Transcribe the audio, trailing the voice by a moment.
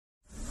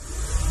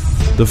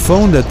The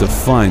phone that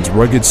defines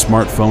rugged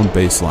smartphone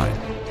baseline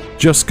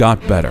just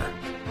got better.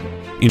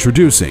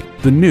 Introducing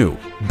the new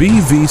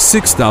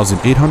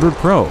BV6800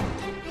 Pro.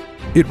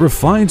 It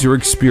refines your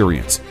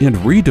experience and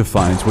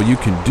redefines what you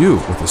can do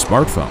with a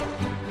smartphone.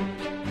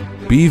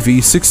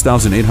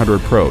 BV6800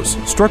 Pro's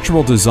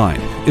structural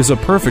design is a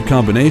perfect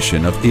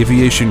combination of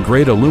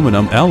aviation-grade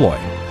aluminum alloy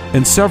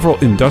and several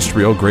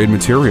industrial-grade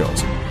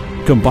materials.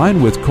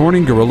 Combined with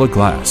Corning Gorilla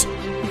Glass,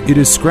 it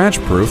is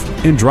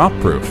scratch-proof and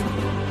drop-proof.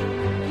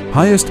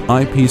 Highest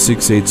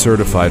IP68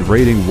 certified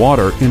rating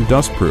water and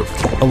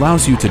dust-proof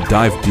allows you to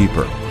dive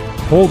deeper,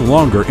 hold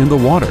longer in the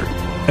water.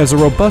 As a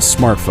robust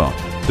smartphone,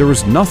 there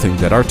is nothing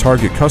that our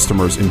target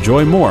customers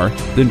enjoy more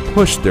than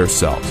push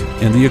themselves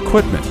and the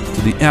equipment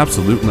to the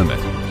absolute limit.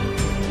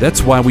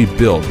 That's why we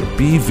build the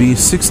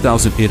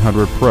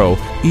BV6800 Pro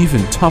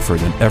even tougher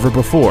than ever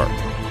before,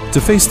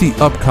 to face the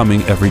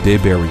upcoming everyday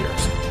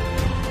barriers.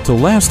 To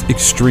last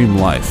extreme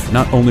life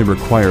not only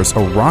requires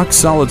a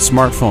rock-solid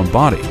smartphone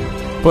body,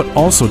 but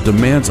also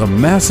demands a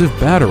massive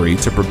battery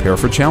to prepare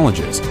for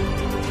challenges.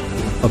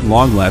 A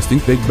long-lasting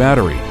big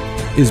battery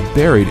is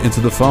buried into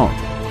the phone.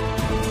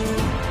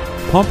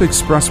 Pump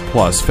Express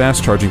Plus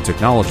fast charging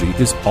technology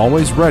is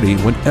always ready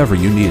whenever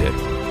you need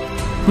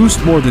it.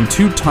 Boost more than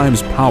 2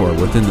 times power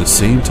within the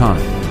same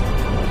time.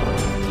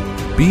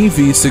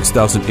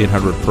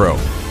 BV6800 Pro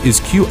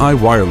is QI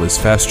wireless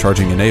fast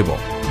charging enabled.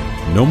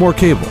 No more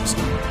cables.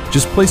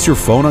 Just place your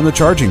phone on the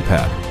charging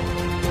pad.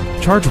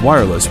 Charge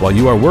wireless while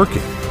you are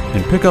working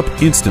and pick up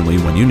instantly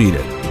when you need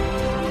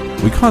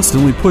it. We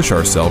constantly push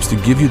ourselves to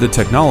give you the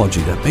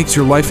technology that makes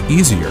your life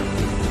easier.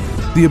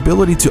 The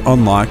ability to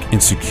unlock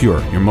and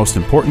secure your most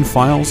important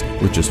files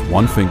with just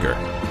one finger.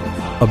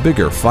 A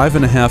bigger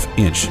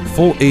 5.5-inch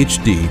Full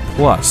HD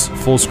Plus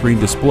full screen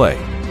display.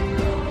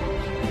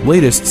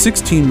 Latest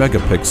 16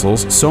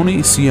 megapixels Sony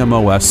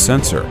CMOS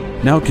sensor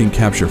now can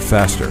capture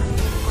faster,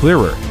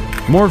 clearer,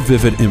 more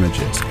vivid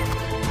images.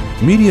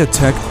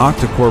 MediaTek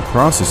octa-core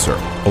processor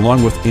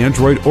along with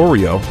Android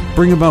Oreo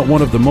bring about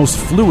one of the most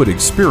fluid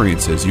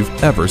experiences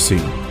you've ever seen.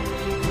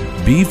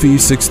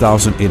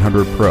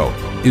 BV6800 Pro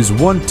is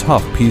one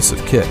tough piece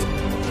of kit,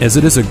 as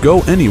it is a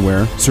go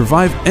anywhere,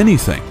 survive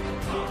anything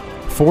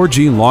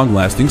 4G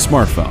long-lasting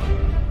smartphone.